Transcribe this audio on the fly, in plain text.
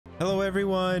Hello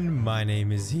everyone, my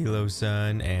name is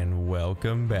Hilo-san and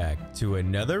welcome back to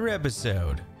another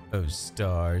episode of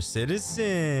Star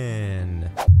Citizen.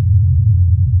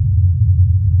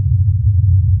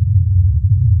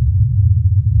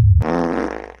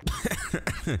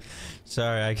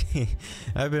 Sorry,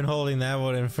 I've been holding that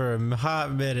one in for a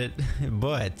hot minute,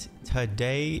 but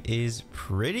today is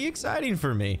pretty exciting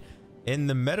for me in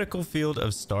the medical field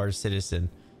of Star Citizen.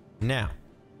 Now,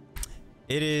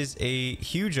 it is a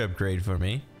huge upgrade for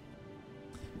me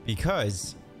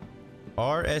because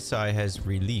RSI has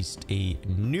released a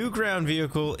new ground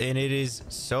vehicle and it is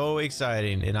so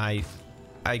exciting, and I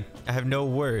have no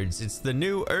words. It's the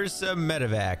new Ursa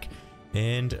Medivac.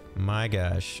 And my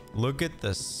gosh, look at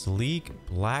the sleek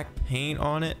black paint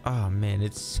on it. Oh man,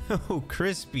 it's so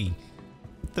crispy.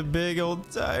 The big old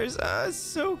tires. It's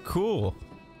so cool.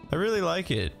 I really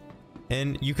like it.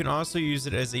 And you can also use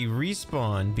it as a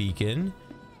respawn beacon.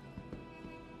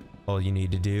 All you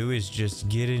need to do is just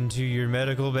get into your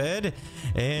medical bed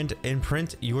and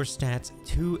imprint your stats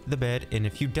to the bed. And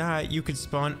if you die, you can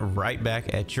spawn right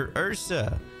back at your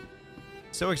Ursa.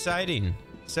 So exciting.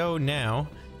 So now,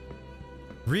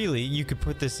 really, you could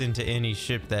put this into any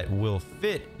ship that will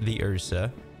fit the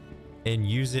Ursa and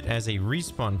use it as a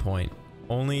respawn point.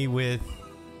 Only with,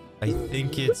 I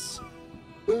think it's...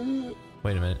 Wait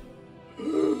a minute.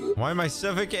 Why am I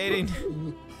suffocating?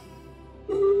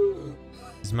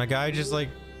 Is my guy just like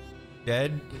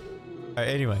dead? All right,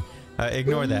 anyway,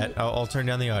 ignore that. I'll turn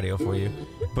down the audio for you.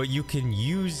 But you can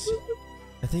use,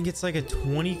 I think it's like a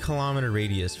 20-kilometer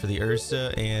radius for the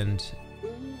Ursa and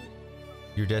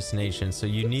your destination. So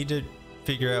you need to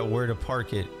figure out where to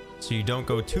park it so you don't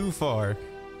go too far,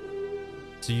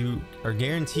 so you are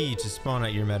guaranteed to spawn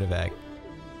at your medevac.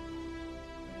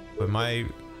 But my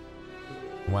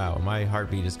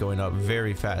heartbeat is going up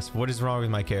very fast. What is wrong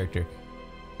with my character?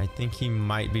 I think he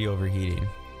might be overheating,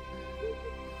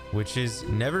 which has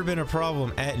never been a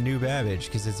problem at New Babbage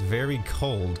because it's very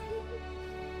cold.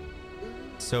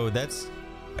 So is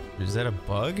that a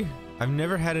bug? I've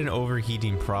never had an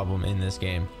overheating problem in this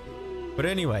game. But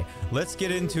anyway, let's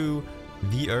get into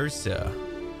the Ursa.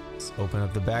 Let's open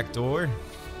up the back door.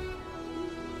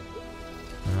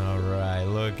 All right,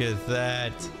 look at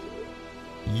that.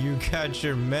 You got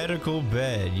your medical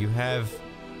bed. You have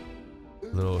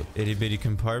a little itty bitty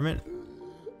compartment.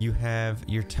 You have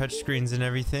your touch screens and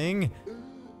everything.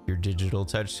 Your digital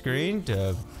touch screen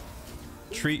to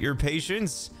treat your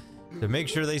patients, to make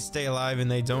sure they stay alive and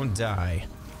they don't die.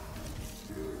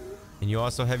 And you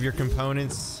also have your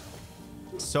components.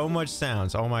 So much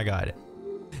sounds. Oh my god.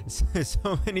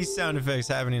 So many sound effects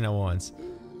happening at once.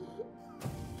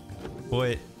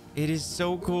 But it is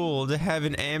so cool to have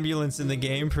an ambulance in the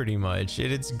game pretty much.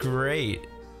 It's great.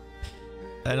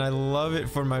 And I love it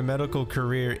for my medical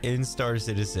career in Star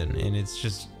Citizen. And it's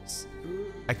just...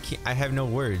 I have no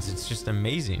words. It's just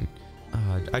amazing.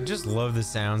 I just love the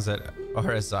sounds that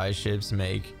RSI ships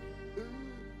make.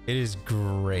 It is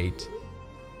great.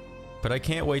 But I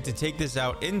can't wait to take this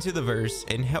out into the verse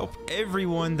and help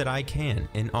everyone that I can.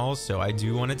 And also, I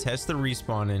do want to test the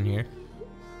respawn in here.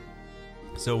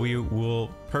 So we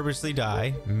will purposely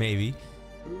die, maybe.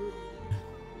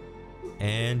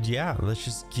 And yeah, let's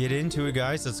just get into it,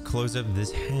 guys. Let's close up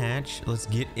this hatch. Let's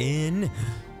get in.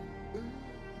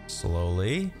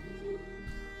 Slowly.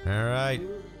 All right.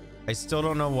 I still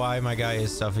don't know why my guy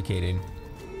is suffocating.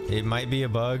 It might be a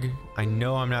bug. I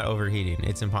know I'm not overheating.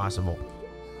 It's impossible.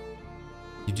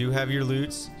 You do have your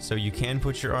loots, so you can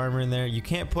put your armor in there. You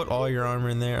can't put all your armor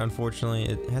in there, unfortunately.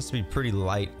 It has to be pretty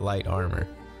light armor.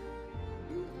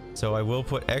 So I will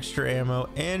put extra ammo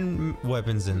and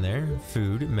weapons in there.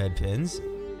 Food, med pins.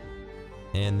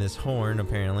 And this horn,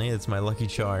 apparently. It's my lucky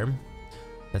charm.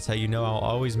 That's how you know I'll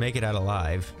always make it out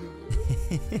alive.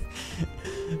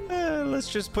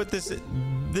 Let's just put this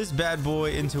bad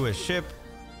boy into a ship.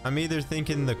 I'm either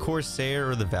thinking the Corsair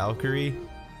or the Valkyrie,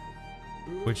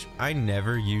 which I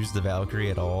never use the Valkyrie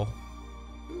at all.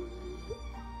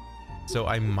 So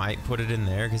I might put it in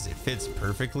there because it fits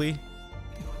perfectly.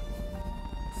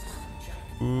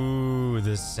 Ooh,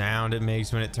 the sound it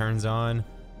makes when it turns on.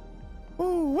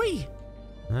 Ooh wee.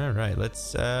 All right,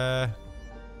 let's touchscreens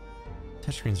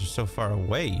are so far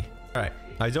away. All right,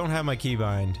 I don't have my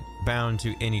keybind bound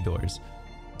to any doors.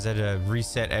 I had to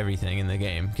reset everything in the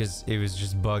game because it was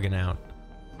just bugging out.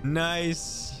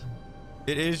 Nice.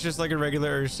 It is just like a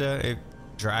regular Ursa. It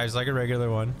drives like a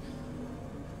regular one.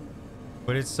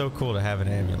 But it's so cool to have an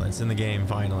ambulance in the game,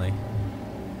 finally.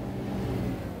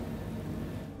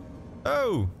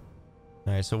 Oh!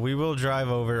 Alright, so we will drive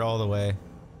over all the way.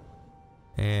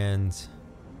 And...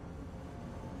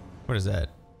 what is that?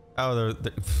 Oh,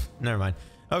 never mind.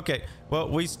 Okay, well,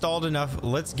 we stalled enough.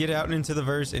 Let's get out into the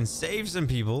verse and save some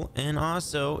people, and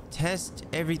also test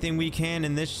everything we can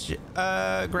in this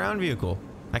ground vehicle.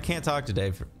 I can't talk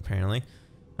today, apparently.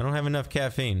 I don't have enough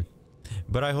caffeine.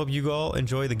 But I hope you all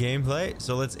enjoy the gameplay,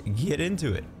 so let's get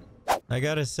into it. I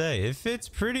gotta say, it fits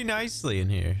pretty nicely in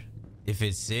here. If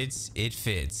it sits, it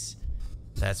fits.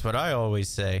 That's what I always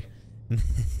say.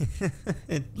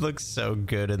 It looks so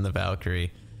good in the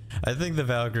Valkyrie. I think the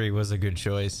Valkyrie was a good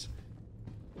choice.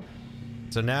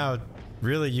 So now,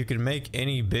 really, you can make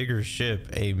any bigger ship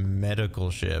a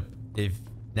medical ship,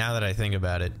 now that I think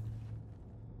about it.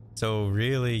 So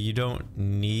really, you don't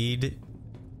need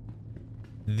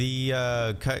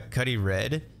the Cuddy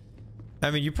Red.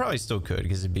 I mean, you probably still could,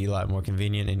 because it'd be a lot more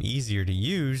convenient and easier to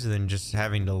use than just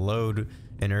having to load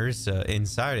an Ursa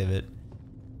inside of it.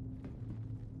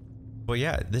 But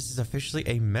yeah, this is officially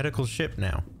a medical ship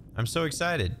now. I'm so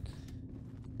excited.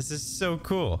 This is so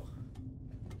cool.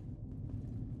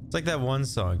 It's like that one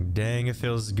song, dang, it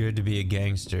feels good to be a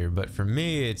gangster. But for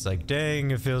me, it's like,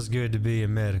 dang, it feels good to be a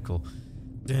medical.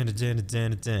 Dun, dun, dun,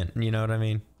 dun, dun. You know what I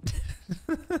mean?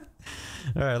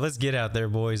 All right, let's get out there,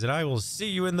 boys, and I will see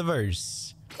you in the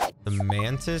verse. The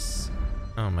Mantis?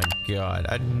 Oh my God,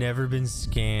 I'd never been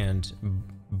scanned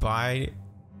by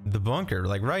the bunker,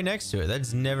 like right next to it.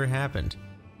 That's never happened.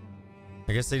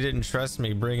 I guess they didn't trust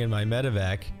me bringing my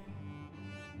medevac.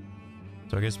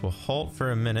 So I guess we'll halt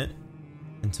for a minute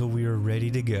until we are ready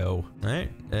to go. All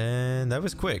right, and that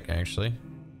was quick, actually.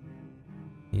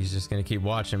 He's just gonna keep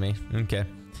watching me. Okay.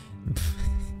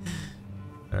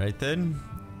 All right then.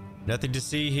 Nothing to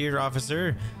see here,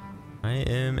 officer. I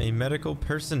am a medical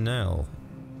personnel.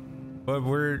 But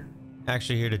we're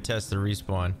actually here to test the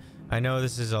respawn. I know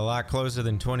this is a lot closer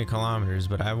than 20 kilometers,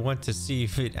 but I want to see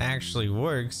if it actually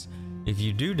works if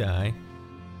you do die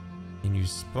and you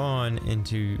spawn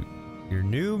into your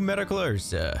new medical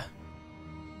Ursa.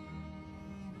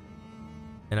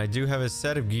 And I do have a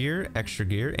set of gear, extra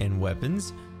gear, and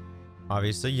weapons.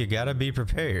 Obviously, you gotta be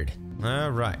prepared.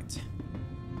 All right.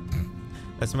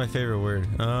 That's my favorite word.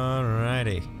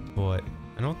 Alrighty. Boy,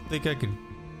 I don't think I could...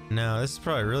 No, this is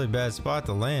probably a really bad spot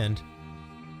to land.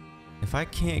 If I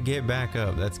can't get back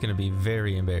up, that's gonna be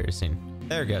very embarrassing.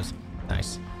 There it goes.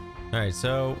 Nice. Alright,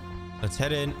 so let's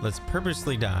head in. Let's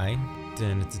purposely die.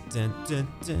 This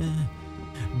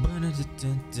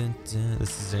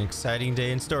is an exciting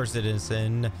day in Star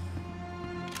Citizen.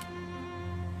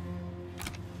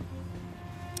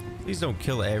 Please don't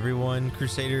kill everyone,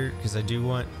 Crusader, because I do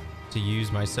want to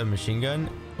use my submachine gun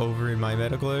over in my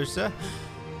medical Ursa.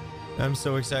 I'm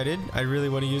so excited. I really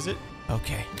want to use it.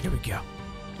 Okay, here we go.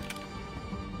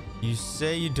 You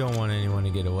say you don't want anyone to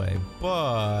get away,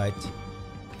 but...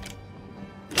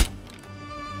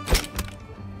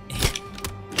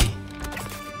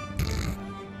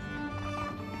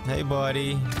 Hey,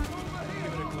 buddy.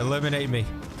 Eliminate me.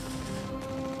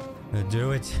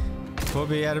 Do it. Put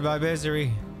me out of my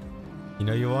misery. You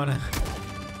know you wanna.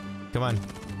 Come on.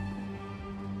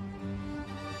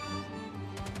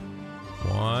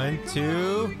 1,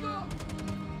 2.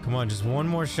 Come on, just one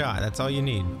more shot. That's all you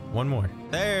need. One more.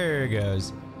 There it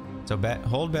goes. So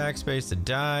hold backspace to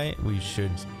die. We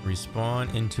should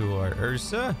respawn into our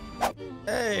Ursa.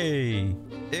 Hey,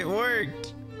 it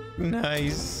worked.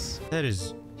 Nice. That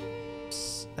is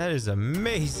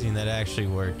amazing. That actually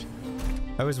worked.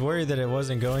 I was worried that it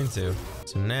wasn't going to.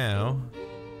 So now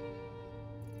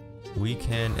we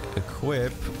can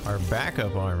equip our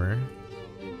backup armor.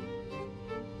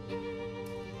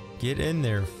 Get in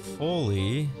there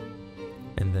fully.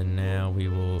 And then now we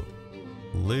will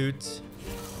loot.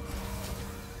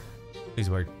 Please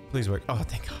work. Please work. Oh,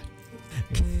 thank God.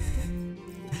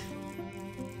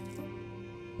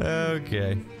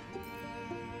 Okay.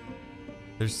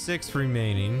 There's 6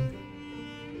 remaining.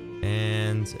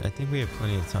 And I think we have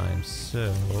plenty of time.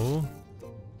 So...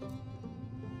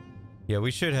 yeah,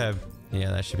 we should have... yeah,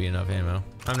 that should be enough ammo.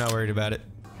 I'm not worried about it.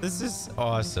 This is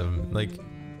awesome. Like,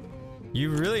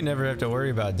 you really never have to worry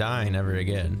about dying ever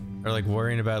again. Or like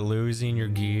worrying about losing your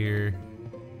gear.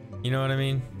 You know what I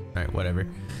mean? Alright, whatever.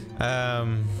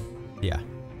 Yeah.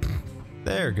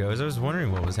 There it goes. I was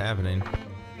wondering what was happening.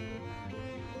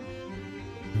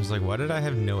 I was like, why did I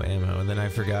have no ammo? And then I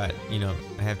forgot, you know,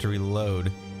 I have to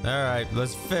reload. Alright,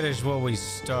 let's finish what we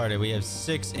started. We have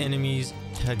 6 enemies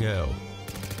to go.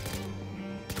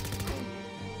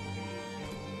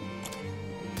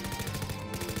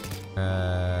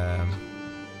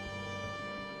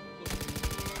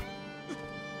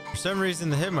 For some reason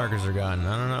the hit markers are gone.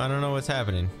 I don't know what's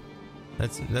happening.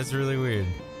 That's really weird.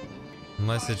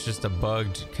 Unless it's just a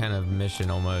bugged kind of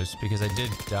mission almost, because I did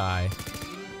die.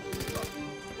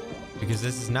 because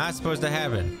this is not supposed to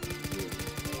happen.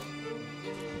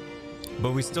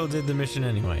 But we still did the mission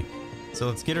anyway. So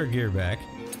let's get our gear back.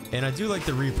 And I do like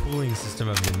the repooling system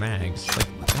of the mags.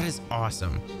 Like, that is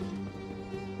awesome.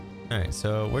 Alright,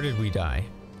 so where did we die?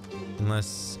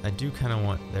 Unless I do kind of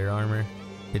want their armor.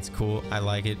 It's cool. I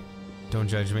like it. Don't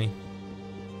judge me.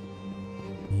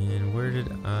 And where did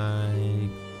I...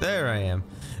 There I am.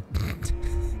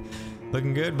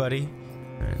 Looking good, buddy.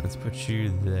 Alright, let's put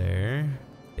you there.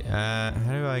 How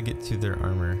do I get to their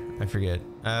armor? I forget.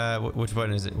 Which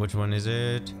button is it? Which one is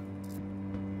it?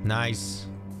 Nice.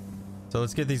 So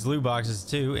let's get these loot boxes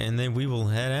too, and then we will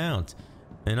head out.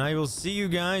 And I will see you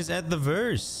guys at the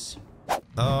verse.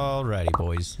 Alrighty,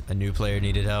 boys. A new player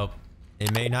needed help.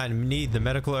 It may not need the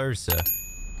medical Ursa,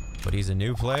 but he's a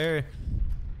new player,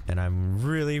 and I'm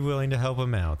really willing to help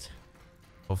him out.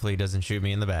 Hopefully he doesn't shoot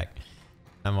me in the back.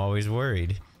 I'm always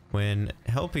worried. When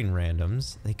helping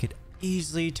randoms, they could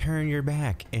easily turn your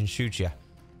back and shoot you.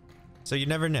 So you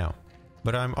never know.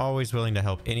 But I'm always willing to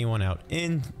help anyone out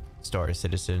in Star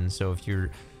Citizen. So if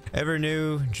you're ever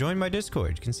new, join my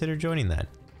Discord. Consider joining that.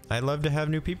 I'd love to have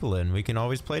new people in. We can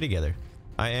always play together.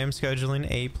 I am scheduling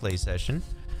a play session,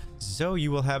 so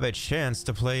you will have a chance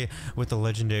to play with the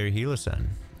legendary Hilo-san.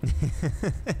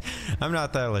 I'm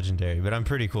not that legendary, but I'm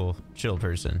pretty cool, chill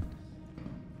person.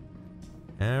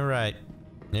 All right,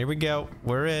 here we go.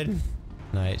 We're in.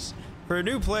 Nice. For a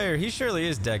new player, he surely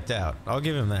is decked out. I'll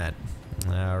give him that.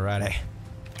 Alrighty,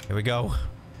 here we go.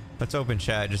 Let's open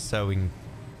chat just so we can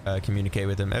communicate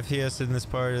with him. FPS in this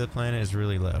part of the planet is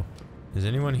really low. Is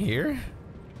anyone here?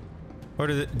 Or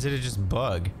did it just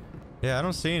bug? Yeah, I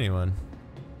don't see anyone.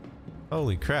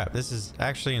 Holy crap, this is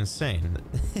actually insane.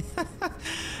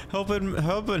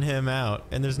 helping him out,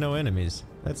 and there's no enemies.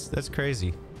 That's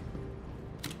crazy.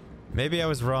 Maybe I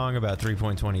was wrong about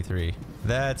 3.23.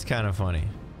 That's kind of funny.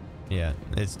 Yeah,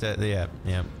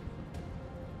 yeah.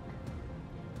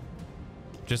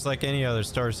 Just like any other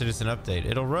Star Citizen update,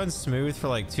 it'll run smooth for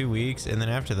like 2 weeks, and then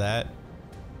after that,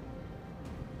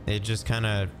 it just kind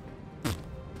of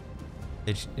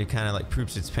like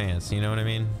poops its pants. You know what I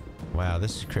mean? Wow,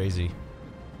 this is crazy.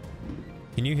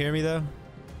 Can you hear me though?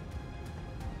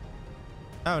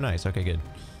 Oh, nice. Okay, good.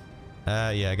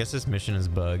 Yeah, I guess this mission is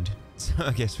bugged. So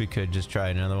I guess we could just try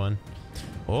another one.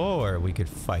 Or we could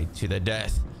fight to the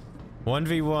death.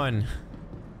 1v1.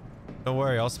 Don't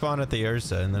worry, I'll spawn at the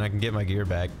Ursa and then I can get my gear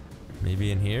back.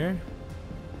 Maybe in here?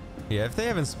 Yeah, if they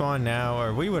haven't spawned now,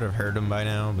 or we would have heard them by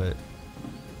now, but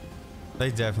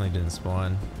they definitely didn't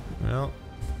spawn. Well,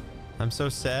 I'm so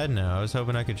sad now. I was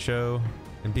hoping I could show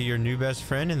and be your new best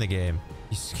friend in the game.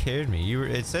 You scared me.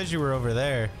 It says you were over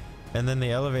there, and then the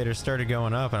elevator started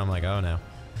going up, and I'm like, oh no.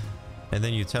 And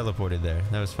then you teleported there.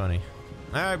 That was funny.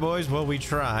 All right, boys. Well, we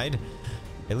tried.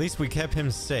 At least we kept him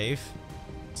safe.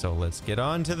 So let's get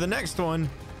on to the next one.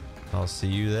 I'll see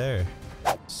you there.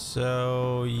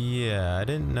 So yeah, I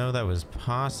didn't know that was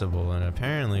possible, and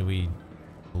apparently we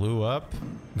blew up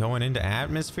going into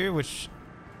atmosphere, which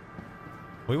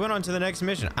we went on to the next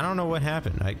mission. I don't know what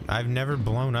happened. I've never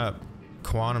blown up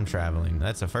quantum traveling.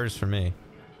 That's a first for me.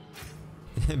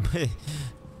 But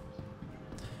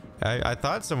I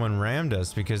thought someone rammed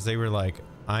us because they were like,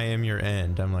 I am your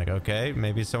end. I'm like, okay,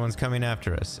 maybe someone's coming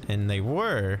after us. And they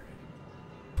were,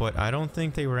 but I don't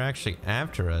think they were actually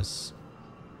after us.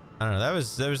 I don't know. That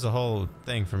was the whole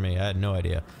thing for me. I had no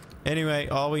idea. Anyway,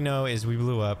 all we know is we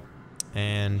blew up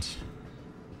and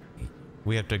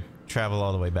we have to travel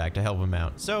all the way back to help him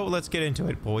out. So let's get into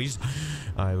it, boys.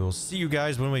 I will see you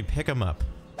guys when we pick him up.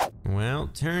 Well,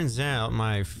 turns out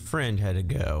my friend had to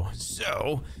go.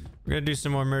 So we're gonna do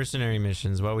some more mercenary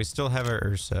missions while we still have our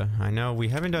Ursa. I know we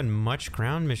haven't done much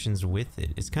ground missions with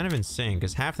it. It's kind of insane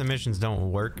because half the missions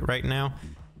don't work right now,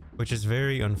 which is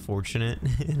very unfortunate,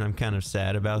 and I'm kind of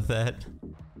sad about that.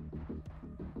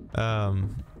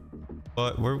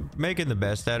 But we're making the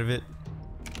best out of it.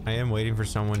 I am waiting for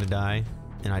someone to die,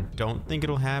 and I don't think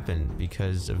it'll happen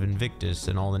because of Invictus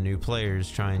and all the new players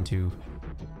trying to,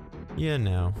 you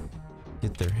know,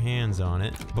 get their hands on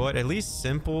it. But at least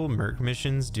simple merc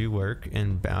missions do work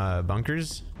in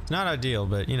bunkers. It's not ideal,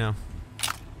 but you know,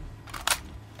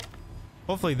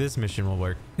 hopefully this mission will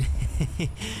work.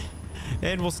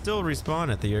 And we'll still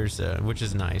respawn at the Ursa, which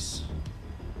is nice.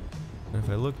 If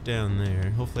I look down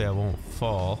there, hopefully I won't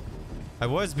fall. I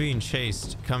was being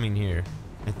chased coming here.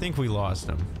 I think we lost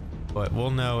him, but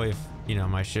we'll know if, you know,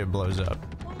 my ship blows up.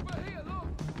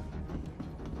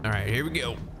 All right, here we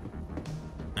go. All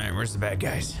right, where's the bad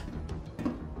guys?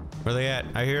 Where are they at?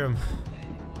 I hear them.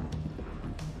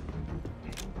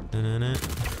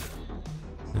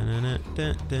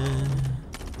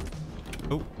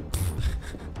 Oh.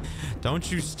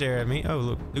 Don't you stare at me. Oh,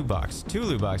 look, loot box. 2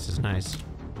 loot boxes. Nice.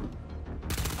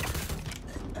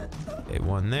 Okay,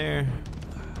 1 there.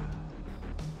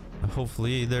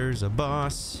 Hopefully there's a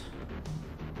boss.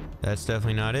 That's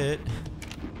definitely not it.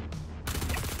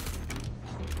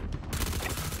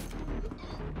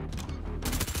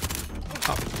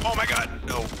 Oh my god.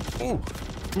 No. Ooh.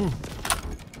 Ooh.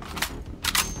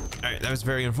 All right, that was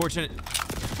very unfortunate.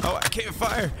 Oh, I can't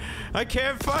fire. I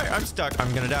can't fire. I'm stuck.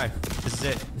 I'm gonna die. This is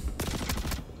it.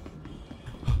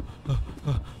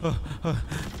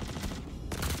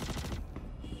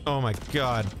 Oh my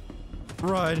god.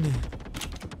 Run.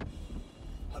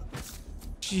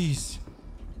 Jeez.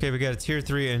 Okay, we got a tier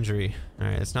 3 injury. All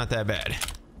right, it's not that bad.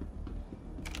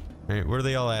 All right, where are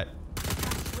they all at?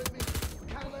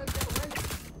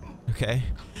 Okay.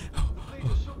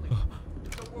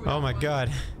 Oh my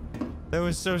god. That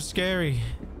was so scary.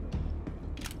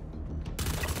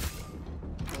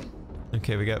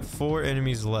 Okay, we got 4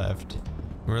 enemies left.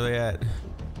 Where are they at?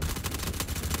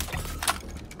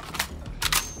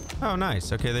 Oh,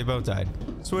 nice. Okay, they both died.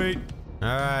 Sweet. All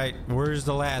right, where's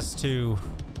the last 2?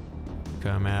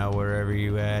 Come out wherever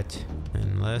you at.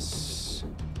 Unless...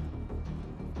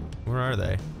 Where are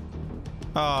they?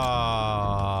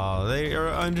 Oh, they are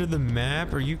under the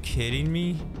map? Are you kidding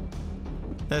me?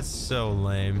 That's so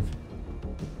lame.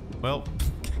 Well,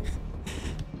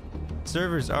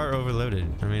 servers are overloaded.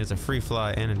 I mean, it's a free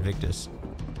fly and Invictus.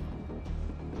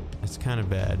 That's kind of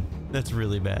bad. That's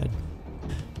really bad.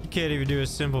 You can't even do a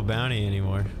simple bounty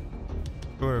anymore.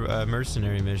 Or a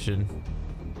mercenary mission.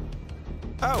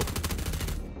 Oh!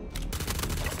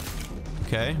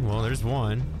 Okay, well, there's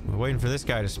one. We're waiting for this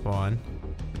guy to spawn.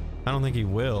 I don't think he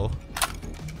will.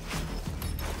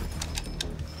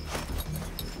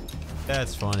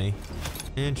 That's funny.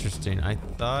 Interesting. I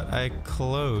thought I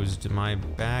closed my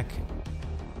back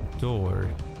door.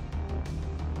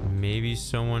 Maybe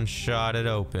someone shot it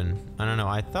open. I don't know.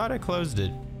 I thought I closed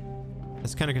it.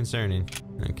 That's kind of concerning.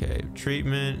 Okay,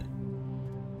 treatment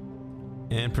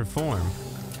and perform.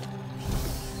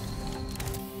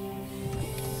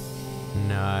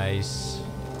 Nice.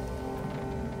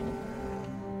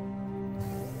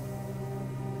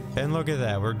 And look at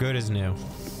that, we're good as new.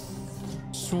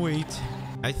 Sweet.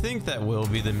 I think that will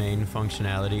be the main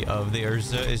functionality of the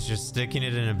Ursa, is just sticking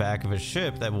it in the back of a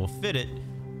ship that will fit it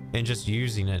and just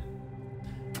using it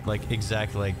like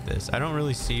exactly like this. I don't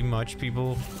really see much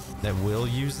people that will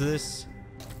use this,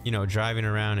 you know, driving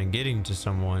around and getting to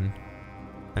someone.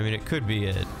 I mean, it could be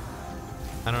it.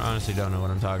 I honestly don't know what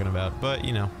I'm talking about, but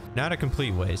you know, not a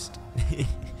complete waste.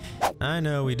 I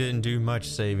know we didn't do much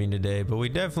saving today, but we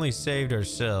definitely saved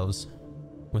ourselves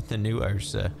with the new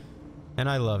Ursa, and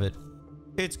I love it.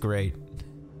 It's great,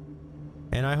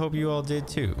 and I hope you all did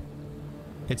too.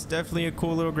 It's definitely a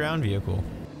cool little ground vehicle,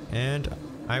 and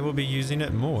I will be using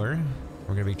it more.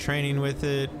 We're gonna be training with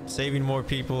it, saving more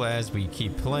people as we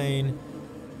keep playing,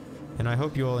 and I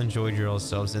hope you all enjoyed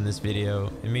yourselves in this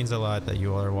video. It means a lot that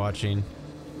you all are watching.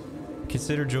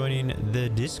 Consider joining the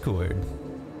Discord.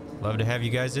 Love to have you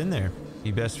guys in there.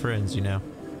 Be best friends, you know.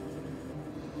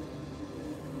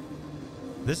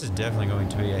 This is definitely going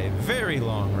to be a very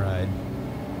long ride.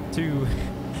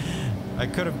 I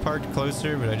could have parked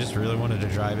closer, but I just really wanted to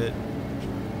drive it.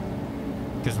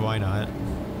 Because why not?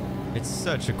 It's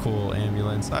such a cool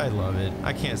ambulance. I love it.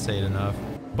 I can't say it enough.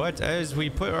 But as we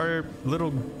put our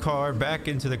little car back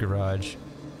into the garage,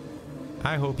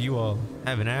 I hope you all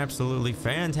have an absolutely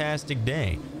fantastic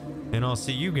day. And I'll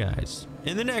see you guys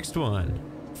in the next one.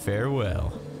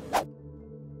 Farewell.